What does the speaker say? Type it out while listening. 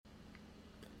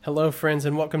Hello, friends,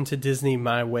 and welcome to Disney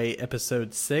My Way,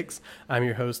 Episode 6. I'm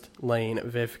your host, Lane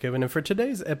Vivko, and for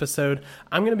today's episode,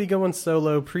 I'm going to be going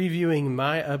solo, previewing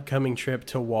my upcoming trip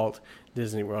to Walt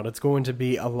Disney World. It's going to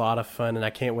be a lot of fun, and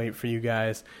I can't wait for you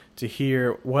guys to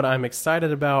hear what I'm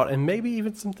excited about, and maybe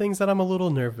even some things that I'm a little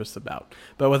nervous about.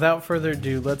 But without further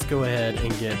ado, let's go ahead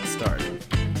and get started.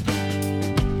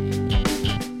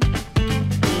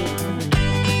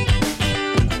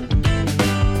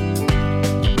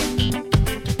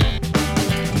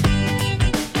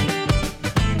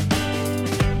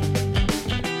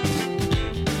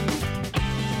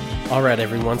 All right,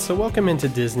 everyone, so welcome into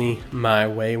Disney My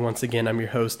Way. Once again, I'm your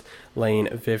host, Lane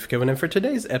Vivko, and for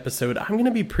today's episode, I'm going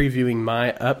to be previewing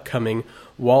my upcoming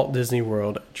Walt Disney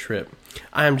World trip.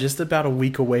 I am just about a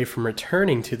week away from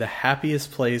returning to the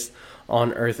happiest place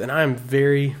on earth, and I am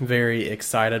very, very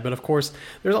excited. But of course,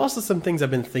 there's also some things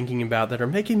I've been thinking about that are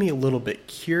making me a little bit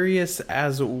curious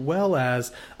as well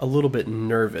as a little bit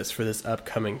nervous for this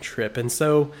upcoming trip. And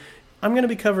so I'm going to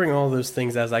be covering all those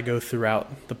things as I go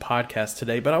throughout the podcast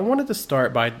today, but I wanted to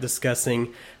start by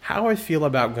discussing how I feel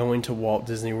about going to Walt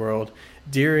Disney World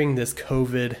during this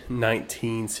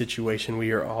COVID-19 situation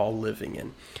we are all living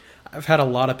in. I've had a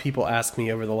lot of people ask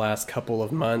me over the last couple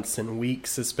of months and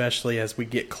weeks, especially as we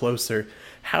get closer,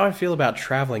 how I feel about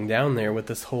traveling down there with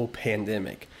this whole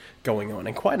pandemic going on.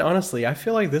 And quite honestly, I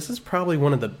feel like this is probably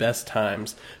one of the best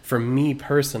times for me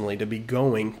personally to be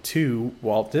going to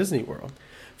Walt Disney World.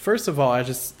 First of all, I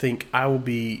just think I will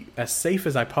be as safe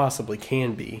as I possibly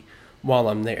can be while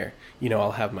I'm there. You know,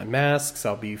 I'll have my masks,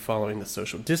 I'll be following the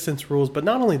social distance rules, but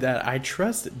not only that, I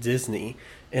trust Disney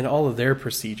and all of their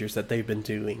procedures that they've been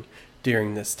doing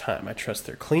during this time. I trust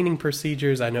their cleaning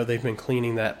procedures. I know they've been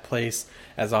cleaning that place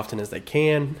as often as they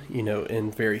can,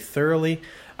 and very thoroughly.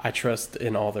 I trust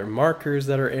in all their markers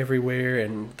that are everywhere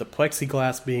and the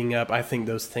plexiglass being up. I think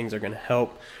those things are going to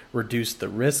help reduce the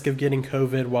risk of getting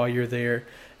COVID while you're there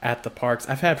at the parks.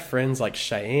 I've had friends like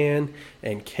Cheyenne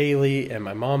and Kaylee and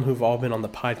my mom who've all been on the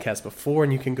podcast before,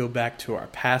 and you can go back to our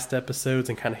past episodes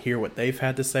and kind of hear what they've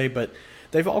had to say, but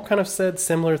they've all kind of said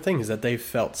similar things, that they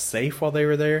felt safe while they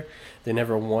were there. They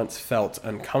never once felt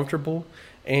uncomfortable,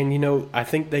 and I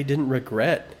think they didn't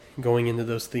regret going into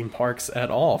those theme parks at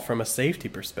all from a safety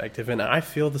perspective, and I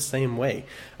feel the same way.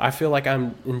 I feel like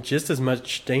I'm in just as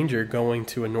much danger going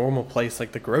to a normal place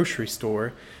like the grocery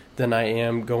store than I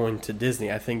am going to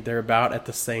Disney. I think they're about at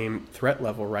the same threat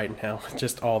level right now,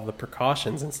 just all the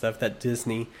precautions and stuff that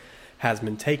Disney has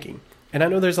been taking. And I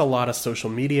know there's a lot of social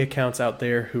media accounts out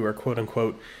there who are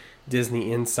quote-unquote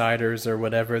Disney insiders or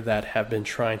whatever that have been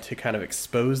trying to kind of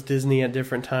expose Disney at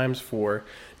different times for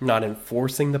not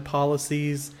enforcing the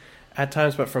policies at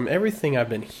times. But from everything I've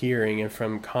been hearing and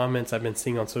from comments I've been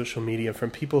seeing on social media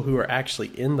from people who are actually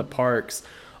in the parks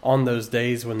on those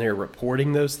days when they're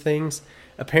reporting those things,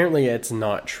 apparently it's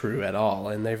not true at all,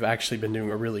 and they've actually been doing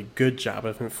a really good job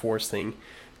of enforcing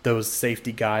those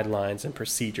safety guidelines and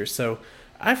procedures. So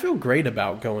I feel great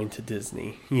about going to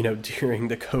Disney, during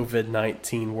the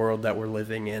COVID-19 world that we're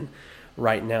living in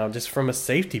right now, just from a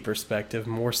safety perspective,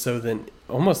 more so than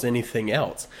almost anything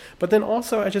else. But then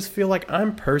also, I just feel like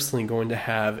I'm personally going to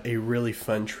have a really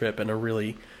fun trip and a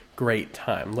really great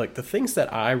time. Look, the things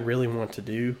that I really want to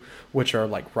do, which are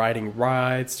like riding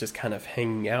rides, just kind of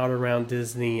hanging out around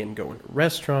Disney and going to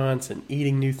restaurants and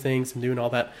eating new things and doing all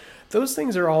that, those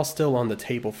things are all still on the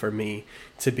table for me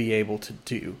to be able to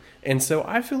do. And so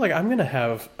I feel like I'm going to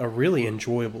have a really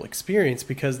enjoyable experience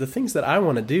because the things that I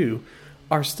want to do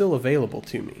are still available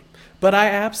to me. But I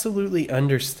absolutely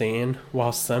understand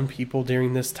while some people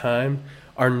during this time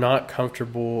are not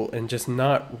comfortable and just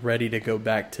not ready to go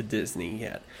back to Disney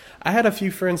yet. I had a few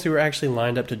friends who were actually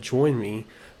lined up to join me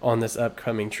on this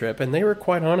upcoming trip, and they were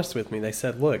quite honest with me. They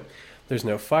said, look, there's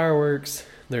no fireworks,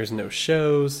 there's no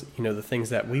shows, the things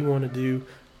that we want to do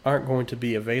aren't going to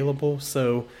be available.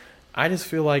 So I just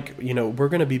feel like, we're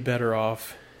going to be better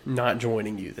off not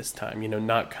joining you this time,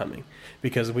 not coming,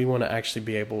 because we want to actually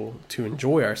be able to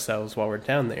enjoy ourselves while we're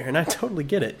down there. And I totally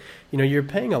get it. You're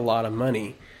paying a lot of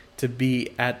money to be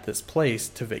at this place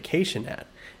to vacation at.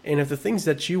 And if the things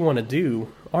that you want to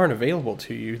do aren't available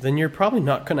to you, then you're probably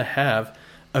not going to have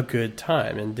a good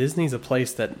time. And Disney's a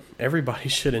place that everybody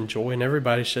should enjoy and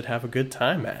everybody should have a good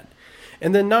time at.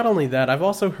 And then not only that, I've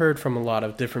also heard from a lot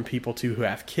of different people too who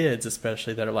have kids,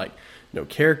 especially, that are like,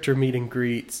 character meet and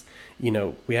greets.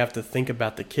 We have to think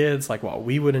about the kids. Like, while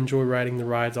we would enjoy riding the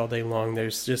rides all day long,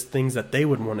 there's just things that they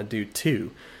would want to do too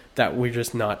that we're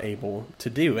just not able to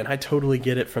do. And I totally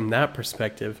get it from that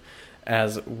perspective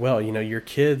as well. Your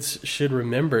kids should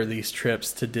remember these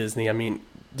trips to Disney. I mean,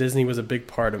 Disney was a big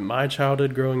part of my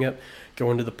childhood growing up,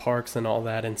 going to the parks and all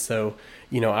that. And so,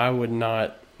 I would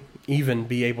not even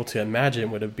be able to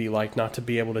imagine what it'd be like not to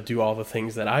be able to do all the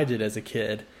things that I did as a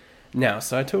kid now.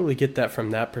 So I totally get that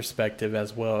from that perspective,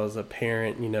 as well as a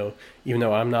parent. Even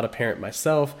though I'm not a parent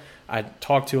myself, I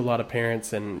talk to a lot of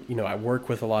parents, and I work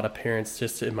with a lot of parents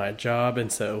just in my job,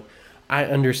 and so I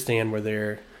understand where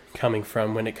they're coming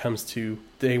from when it comes to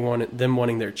them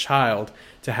wanting their child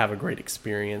to have a great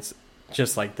experience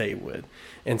just like they would.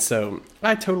 And so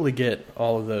I totally get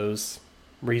all of those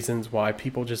reasons why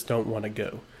people just don't want to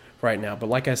go right now. But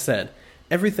like I said,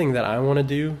 everything that I want to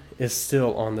do is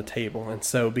still on the table. And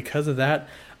so because of that,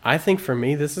 I think for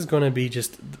me, this is going to be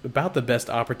just about the best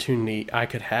opportunity I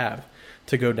could have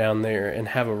to go down there and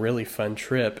have a really fun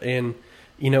trip. And,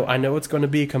 I know it's going to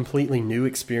be a completely new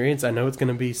experience. I know it's going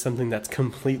to be something that's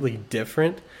completely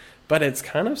different, but it's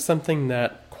kind of something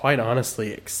that quite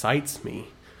honestly excites me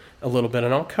a little bit.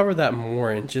 And I'll cover that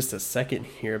more in just a second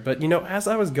here. But, as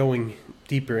I was going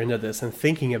deeper into this and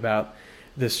thinking about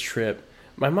this trip,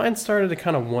 my mind started to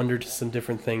kind of wander to some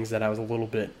different things that I was a little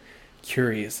bit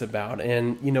curious about.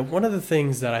 And, one of the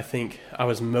things that I think I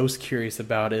was most curious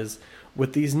about is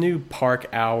with these new park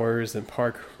hours and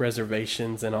park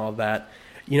reservations and all that,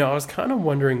 I was kind of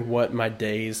wondering what my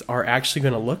days are actually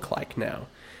going to look like now,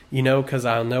 because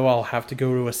I know I'll have to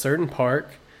go to a certain park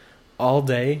all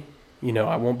day.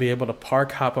 I won't be able to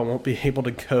park hop. I won't be able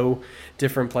to go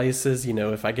different places.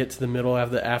 If I get to the middle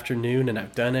of the afternoon and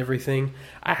I've done everything,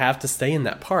 I have to stay in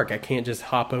that park. I can't just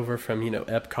hop over from,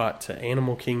 Epcot to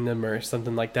Animal Kingdom or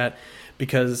something like that,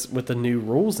 because with the new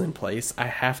rules in place, I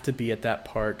have to be at that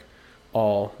park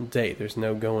all day. There's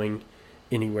no going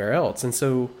anywhere else. And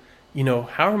so,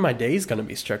 how are my days going to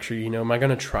be structured? Am I going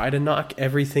to try to knock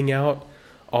everything out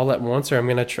all at once, or am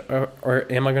I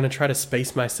going to try to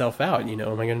space myself out?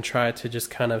 Am I going to try to just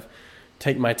kind of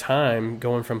take my time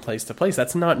going from place to place?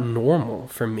 That's not normal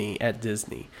for me at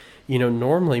Disney.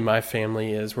 Normally my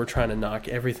family we're trying to knock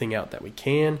everything out that we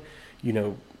can,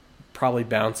 probably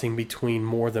bouncing between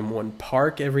more than one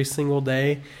park every single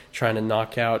day, trying to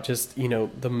knock out just,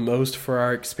 the most for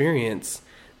our experience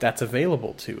that's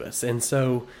available to us. And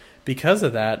so because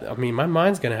of that, my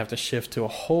mind's going to have to shift to a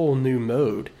whole new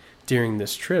mode during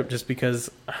this trip, just because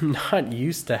I'm not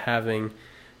used to having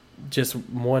just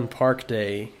one park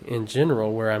day in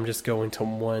general where I'm just going to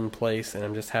one place and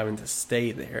I'm just having to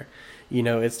stay there.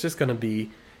 It's just going to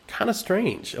be kind of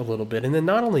strange a little bit. And then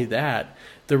not only that,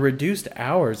 the reduced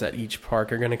hours at each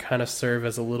park are going to kind of serve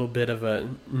as a little bit of a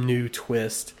new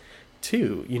twist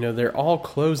too. They're all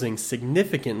closing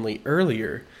significantly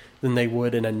earlier than they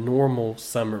would in a normal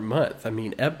summer month.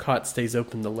 Epcot stays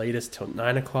open the latest till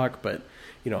 9 o'clock, but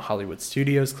Hollywood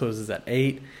Studios closes at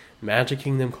 8, Magic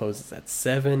Kingdom closes at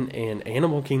 7, and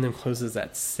Animal Kingdom closes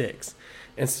at 6.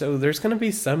 And so there's going to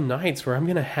be some nights where I'm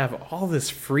going to have all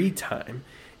this free time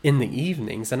in the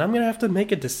evenings, and I'm going to have to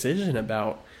make a decision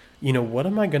about, what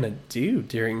am I going to do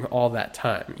during all that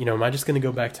time? Am I just going to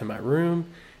go back to my room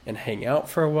and hang out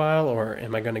for a while, or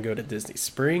am I going to go to Disney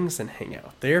Springs and hang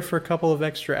out there for a couple of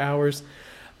extra hours?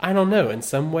 I don't know. In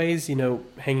some ways,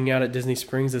 hanging out at Disney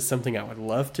Springs is something I would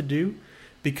love to do,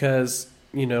 because,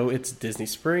 it's Disney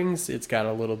Springs. It's got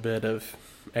a little bit of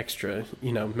extra,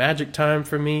 magic time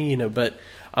for me, but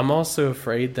I'm also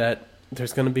afraid that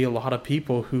there's going to be a lot of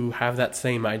people who have that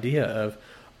same idea of,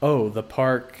 oh, the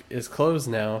park is closed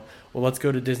now. Well, let's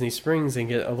go to Disney Springs and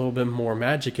get a little bit more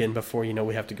magic in before,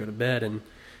 we have to go to bed and,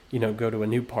 go to a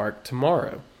new park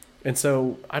tomorrow. And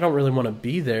so I don't really want to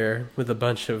be there with a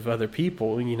bunch of other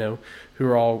people, who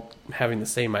are all having the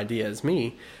same idea as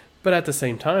me. But at the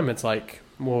same time, it's like,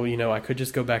 well, I could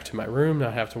just go back to my room,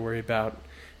 not have to worry about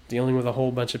dealing with a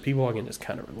whole bunch of people. I can just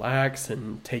kind of relax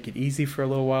and take it easy for a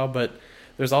little while. But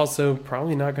there's also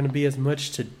probably not going to be as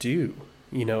much to do,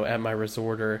 at my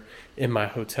resort or in my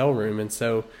hotel room. And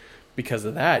so because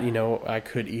of that, I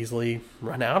could easily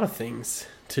run out of things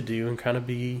to do and kind of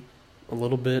be a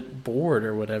little bit bored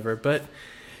or whatever. But,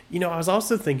 I was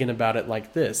also thinking about it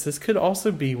like this. This could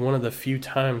also be one of the few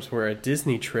times where a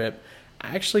Disney trip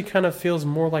actually kind of feels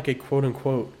more like a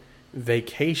quote-unquote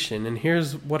vacation. And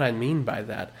here's what I mean by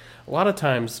that. A lot of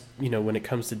times, when it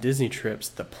comes to Disney trips,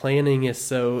 the planning is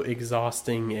so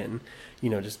exhausting, and,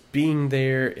 just being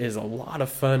there is a lot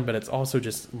of fun, but it's also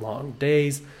just long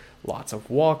days, lots of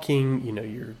walking,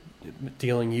 you're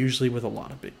dealing usually with a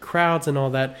lot of big crowds and all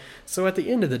that. So at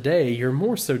the end of the day, you're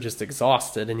more so just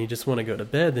exhausted and you just want to go to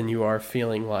bed than you are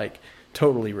feeling like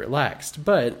totally relaxed.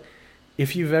 But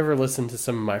if you've ever listened to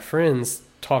some of my friends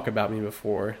talk about me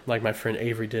before, like my friend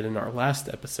Avery did in our last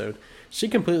episode, she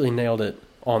completely nailed it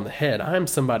on the head. I'm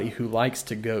somebody who likes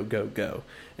to go, go, go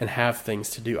and have things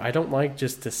to do. I don't like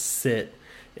just to sit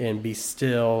and be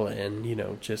still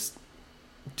and, just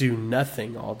do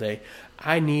nothing all day.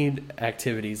 I need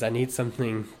activities. I need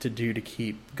something to do to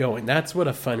keep going. That's what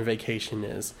a fun vacation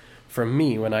is for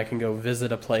me, when I can go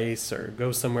visit a place or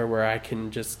go somewhere where I can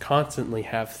just constantly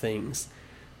have things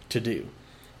to do.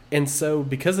 And so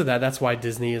because of that, that's why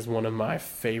Disney is one of my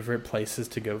favorite places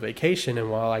to go vacation. And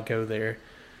while I go there,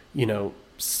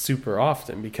 super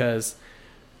often, because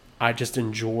I just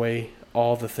enjoy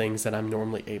all the things that I'm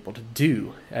normally able to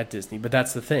do at Disney. But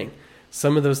that's the thing.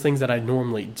 Some of those things that I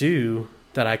normally do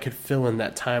that I could fill in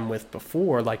that time with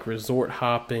before, like resort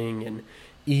hopping and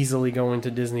easily going to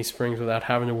Disney Springs without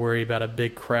having to worry about a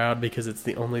big crowd because it's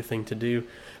the only thing to do,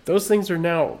 those things are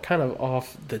now kind of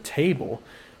off the table.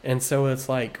 And so it's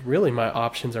like, really, my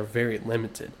options are very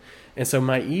limited. And so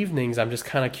my evenings, I'm just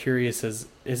kind of curious, is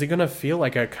it going to feel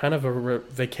like a kind of a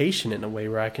vacation in a way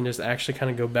where I can just actually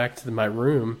kind of go back to my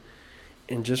room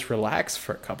and just relax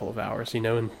for a couple of hours,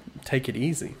 and take it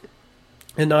easy.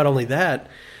 And not only that,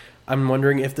 I'm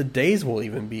wondering if the days will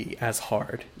even be as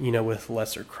hard, with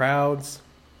lesser crowds,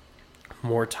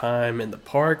 more time in the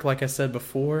park, like I said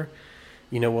before.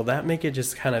 Will that make it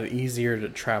just kind of easier to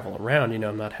travel around?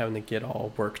 I'm not having to get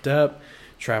all worked up,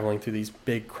 traveling through these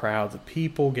big crowds of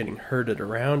people, getting herded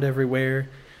around everywhere.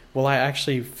 Will I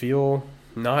actually feel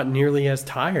not nearly as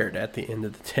tired at the end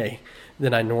of the day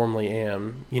than I normally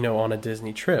am, on a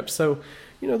Disney trip? So,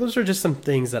 those are just some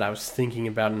things that I was thinking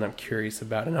about and I'm curious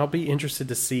about. And I'll be interested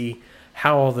to see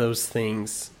how all those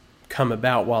things come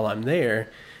about while I'm there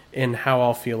and how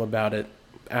I'll feel about it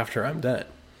after I'm done.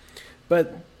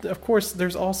 But of course,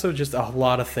 there's also just a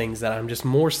lot of things that I'm just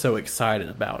more so excited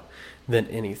about than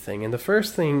anything. And the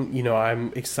first thing,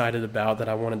 I'm excited about that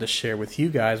I wanted to share with you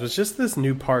guys was just this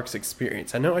new parks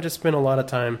experience. I know I just spent a lot of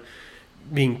time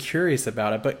being curious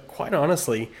about it, but quite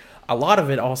honestly, a lot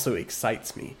of it also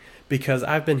excites me because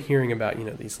I've been hearing about,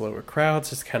 these lower crowds,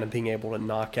 just kind of being able to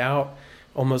knock out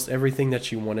almost everything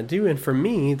that you want to do. And for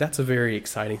me, that's a very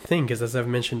exciting thing because, as I've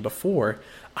mentioned before,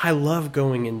 I love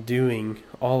going and doing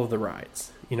all of the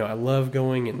rides. I love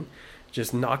going and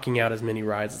just knocking out as many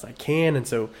rides as I can. And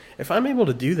so if I'm able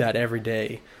to do that every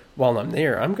day while I'm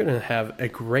there, I'm going to have a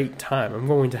great time. I'm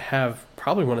going to have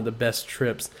probably one of the best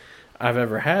trips I've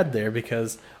ever had there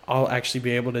because I'll actually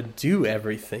be able to do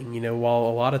everything, while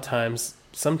a lot of times,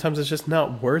 sometimes it's just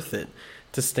not worth it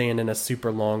to stand in a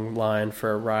super long line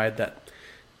for a ride that,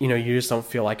 you just don't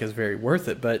feel like is very worth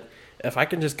it. But if I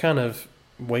can just kind of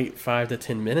wait 5 to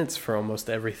 10 minutes for almost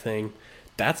everything,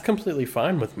 that's completely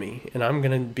fine with me. And I'm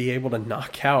going to be able to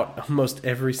knock out almost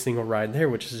every single ride there,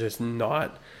 which is just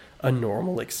not a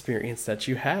normal experience that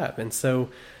you have. And so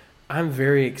I'm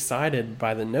very excited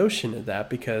by the notion of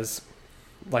that because,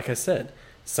 like I said,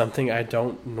 something I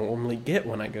don't normally get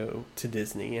when I go to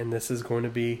Disney. And this is going to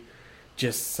be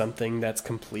just something that's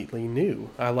completely new.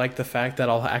 I like the fact that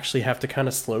I'll actually have to kind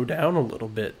of slow down a little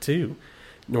bit too.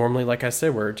 Normally, like I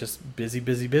said, we're just busy.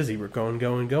 We're going.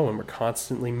 We're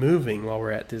constantly moving while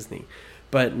we're at Disney.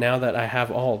 But now that I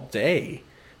have all day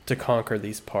to conquer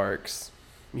these parks,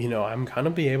 I'm kind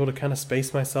of be able to kind of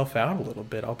space myself out a little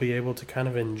bit. I'll be able to kind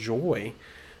of enjoy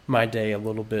my day a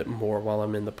little bit more while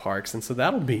I'm in the parks. And so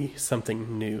that'll be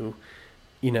something new,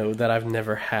 that I've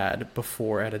never had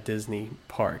before at a Disney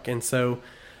park. And so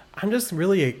I'm just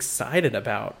really excited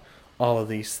about all of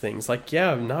these things. Like,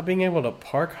 yeah, not being able to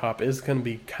park hop is going to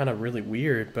be kind of really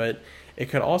weird, but it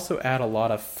could also add a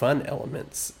lot of fun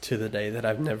elements to the day that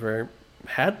I've never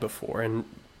had before and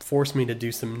force me to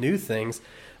do some new things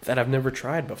that I've never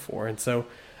tried before. And so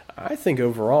I think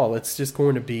overall it's just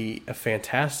going to be a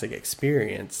fantastic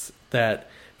experience that,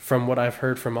 from what I've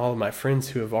heard from all of my friends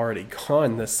who have already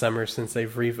gone this summer since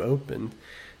they've reopened,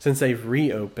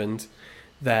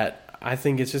 that I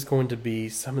think it's just going to be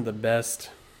some of the best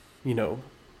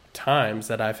times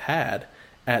that I've had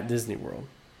at Disney World.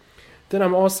 Then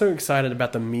I'm also excited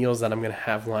about the meals that I'm going to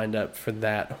have lined up for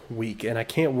that week. And I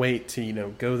can't wait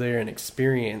to, go there and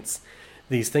experience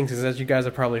these things. Because as you guys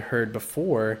have probably heard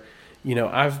before,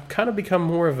 I've kind of become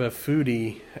more of a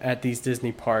foodie at these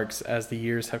Disney parks as the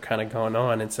years have kind of gone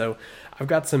on. And so I've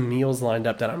got some meals lined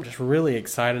up that I'm just really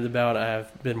excited about.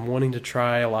 I've been wanting to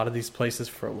try a lot of these places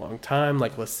for a long time,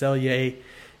 like Le Cellier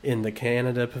in the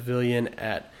Canada Pavilion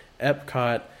at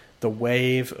Epcot, The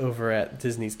Wave over at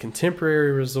Disney's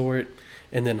Contemporary Resort,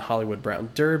 and then Hollywood Brown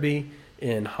Derby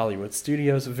in Hollywood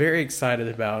Studios. Very excited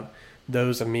about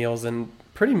those meals, and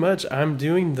pretty much I'm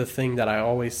doing the thing that I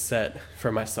always set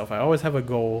for myself. I always have a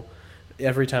goal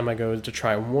every time I go to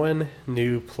try one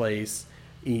new place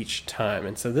each time.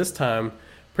 And so this time,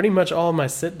 pretty much all of my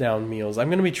sit down meals. I'm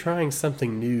going to be trying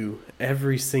something new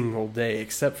every single day,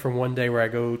 except for one day where I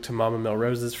go to Mama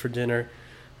Melrose's for dinner,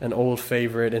 an old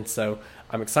favorite. And so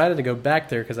I'm excited to go back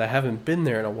there because I haven't been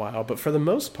there in a while. But for the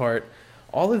most part,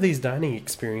 all of these dining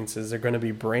experiences are going to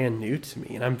be brand new to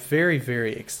me. And I'm very,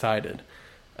 very excited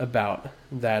about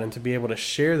that and to be able to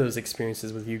share those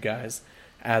experiences with you guys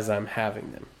as I'm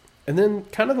having them. And then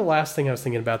kind of the last thing I was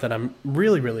thinking about that I'm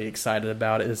really, really excited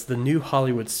about is the new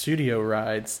Hollywood Studio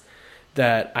rides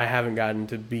that I haven't gotten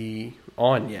to be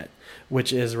on yet,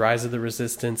 which is Rise of the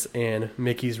Resistance and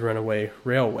Mickey's Runaway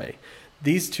Railway.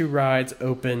 These two rides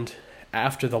opened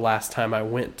after the last time I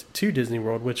went to Disney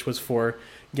World, which was for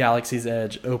Galaxy's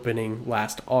Edge opening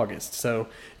last August. So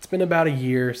it's been about a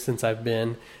year since I've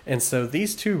been. And so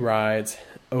these two rides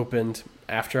opened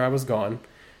after I was gone.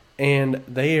 And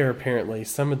they are apparently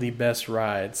some of the best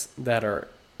rides that are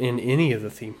in any of the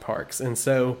theme parks. And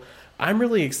so I'm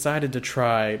really excited to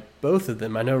try both of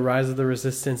them. I know Rise of the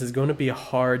Resistance is going to be a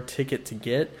hard ticket to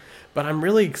get, but I'm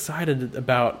really excited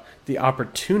about the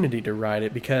opportunity to ride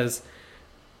it because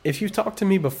if you've talked to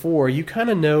me before, you kind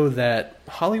of know that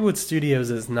Hollywood Studios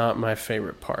is not my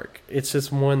favorite park. It's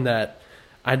just one that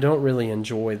I don't really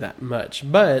enjoy that much.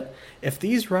 But if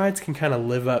these rides can kind of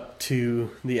live up to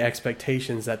the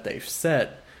expectations that they've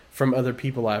set from other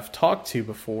people I've talked to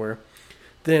before,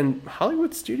 then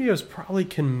Hollywood Studios probably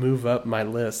can move up my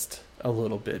list a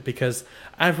little bit because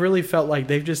I've really felt like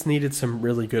they've just needed some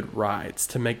really good rides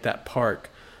to make that park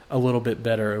a little bit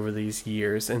better over these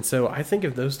years. And so I think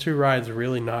if those two rides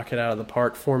really knock it out of the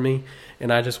park for me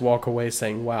and I just walk away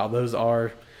saying, wow, those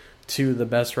are two of the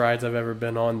best rides I've ever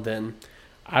been on, then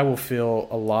I will feel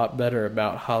a lot better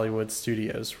about Hollywood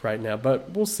Studios right now.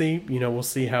 But we'll see, we'll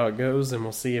see how it goes and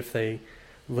we'll see if they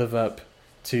live up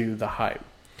to the hype.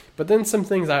 But then some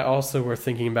things I also were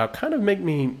thinking about kind of make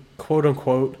me quote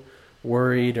unquote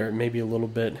worried or maybe a little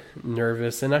bit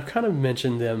nervous. And I've kind of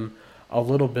mentioned them a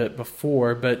little bit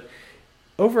before, but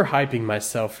overhyping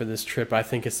myself for this trip I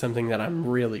think is something that I'm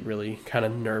really, really kind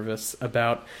of nervous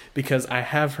about because I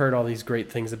have heard all these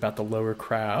great things about the lower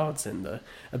crowds and the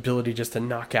ability just to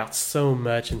knock out so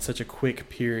much in such a quick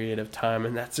period of time,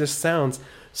 and that just sounds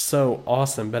so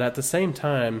awesome. But at the same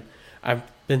time, I've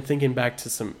been thinking back to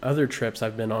some other trips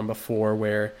I've been on before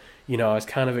where, I was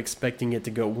kind of expecting it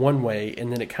to go one way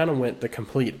and then it kind of went the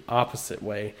complete opposite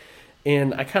way.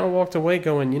 And I kind of walked away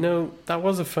going, that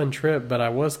was a fun trip, but I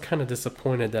was kind of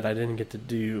disappointed that I didn't get to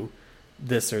do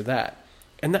this or that.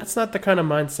 And that's not the kind of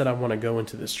mindset I want to go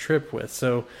into this trip with.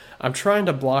 So I'm trying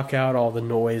to block out all the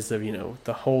noise of,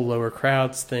 the whole lower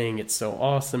crowds thing. It's so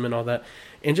awesome and all that.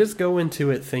 And just go into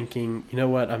it thinking, you know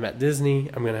what, I'm at Disney.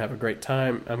 I'm going to have a great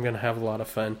time. I'm going to have a lot of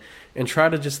fun. And try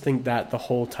to just think that the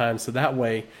whole time. So that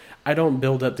way I don't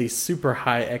build up these super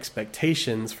high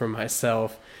expectations for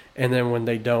myself. And then when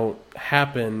they don't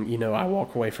happen, I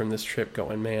walk away from this trip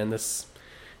going, man, this,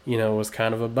 was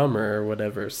kind of a bummer or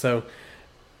whatever. So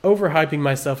overhyping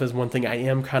myself is one thing I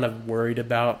am kind of worried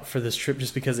about for this trip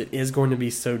just because it is going to be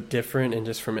so different. And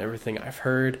just from everything I've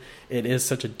heard, it is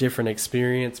such a different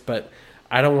experience. But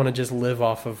I don't want to just live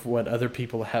off of what other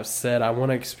people have said. I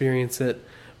want to experience it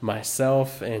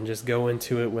myself and just go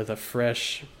into it with a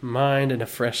fresh mind and a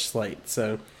fresh slate.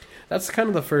 So that's kind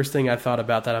of the first thing I thought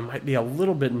about that I might be a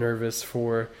little bit nervous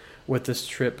for with this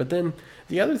trip. But then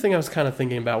the other thing I was kind of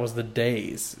thinking about was the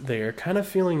days. They're kind of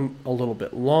feeling a little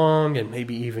bit long and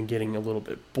maybe even getting a little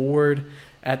bit bored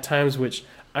at times, which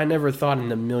I never thought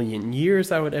in a million years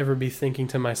I would ever be thinking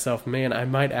to myself, man, I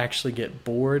might actually get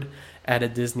bored at a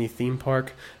Disney theme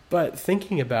park. But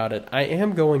thinking about it, I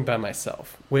am going by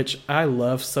myself, which I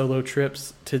love solo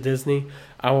trips to Disney.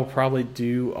 I will probably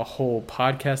do a whole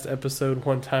podcast episode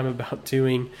one time about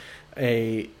doing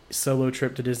a solo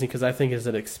trip to Disney because I think it's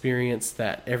an experience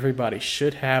that everybody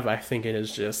should have. I think it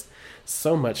is just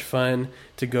so much fun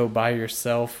to go by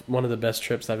yourself. One of the best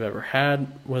trips I've ever had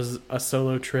was a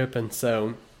solo trip, and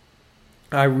so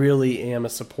I really am a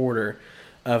supporter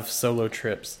of solo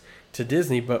trips to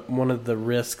Disney. But one of the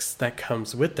risks that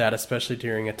comes with that, especially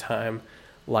during a time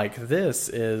like this,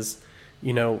 is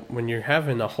when you're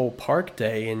having a whole park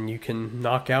day and you can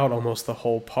knock out almost the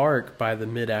whole park by the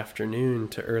mid-afternoon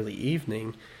to early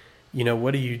evening,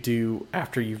 what do you do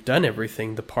after you've done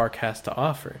everything the park has to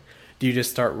offer? Do you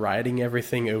just start riding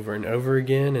everything over and over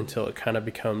again until it kind of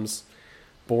becomes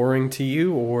boring to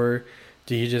you? Or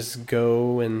do you just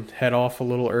go and head off a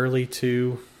little early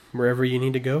to wherever you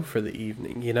need to go for the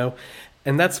evening,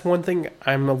 And that's one thing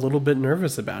I'm a little bit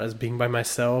nervous about, is being by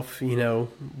myself.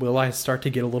 Will I start to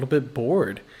get a little bit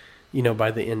bored,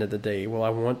 by the end of the day? Will I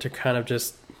want to kind of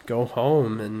just go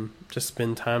home and just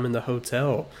spend time in the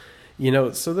hotel,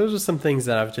 So those are some things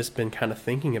that I've just been kind of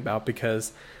thinking about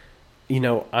because,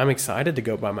 I'm excited to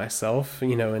go by myself,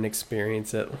 and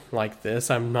experience it like this.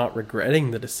 I'm not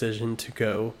regretting the decision to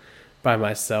go by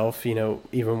myself,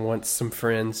 even once some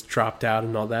friends dropped out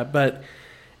and all that. But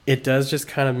it does just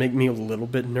kind of make me a little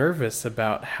bit nervous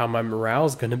about how my morale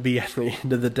is going to be at the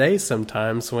end of the day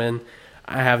sometimes when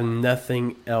I have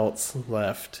nothing else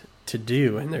left to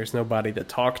do and there's nobody to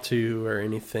talk to or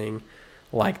anything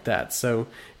like that. So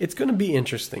it's going to be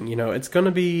interesting. It's going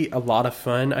to be a lot of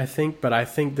fun, I think, but I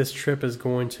think this trip is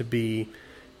going to be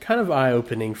kind of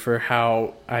eye-opening for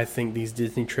how I think these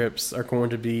Disney trips are going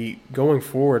to be going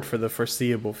forward for the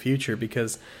foreseeable future,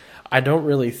 because I don't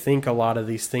really think a lot of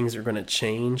these things are going to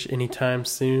change anytime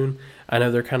soon. I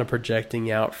know they're kind of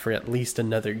projecting out for at least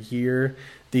another year,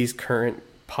 these current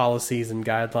policies and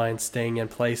guidelines staying in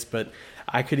place, but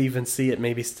I could even see it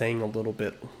maybe staying a little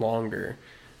bit longer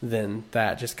than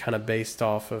that, just kind of based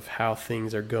off of how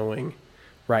things are going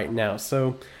right now.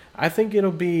 So I think it'll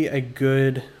be a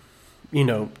good,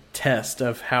 test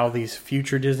of how these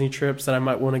future Disney trips that I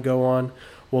might want to go on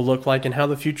will look like, and how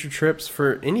the future trips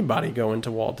for anybody going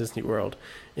to Walt Disney World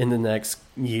in the next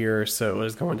year or so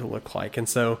is going to look like. And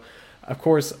so, of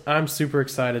course, I'm super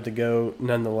excited to go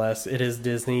nonetheless. It is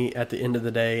Disney at the end of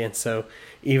the day, and so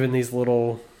even these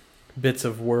little bits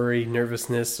of worry,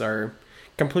 nervousness are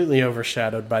completely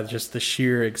overshadowed by just the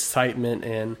sheer excitement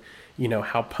and,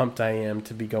 how pumped I am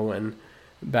to be going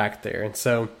back there. And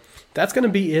so that's going to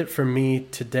be it for me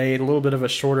today. A little bit of a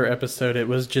shorter episode. It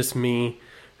was just me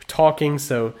talking.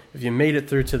 So if you made it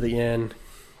through to the end,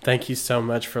 thank you so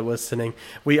much for listening.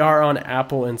 We are on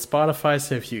Apple and Spotify,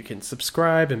 so if you can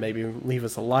subscribe and maybe leave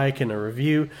us a like and a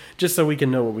review, just so we can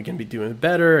know what we can be doing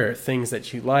better, or things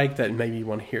that you like that maybe you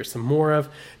want to hear some more of,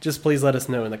 just please let us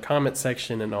know in the comment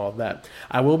section and all of that.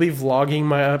 I will be vlogging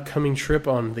my upcoming trip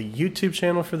on the YouTube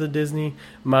channel for the Disney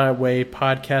My Way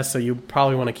podcast, so you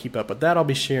probably want to keep up with that. I'll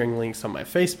be sharing links on my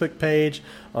Facebook page,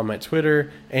 on my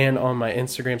Twitter, and on my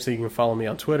Instagram, so you can follow me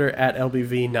on Twitter at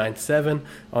LBV97,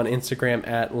 on Instagram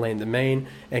at Land and Main,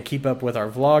 and keep up with our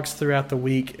vlogs throughout the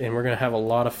week. And we're going to have a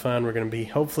lot of fun. We're going to be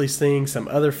hopefully seeing some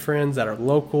other friends that are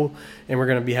local, and we're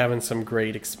going to be having some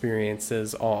great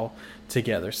experiences all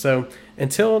together. So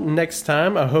until next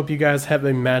time, I hope you guys have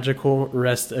a magical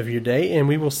rest of your day, and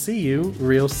we will see you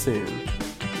real soon.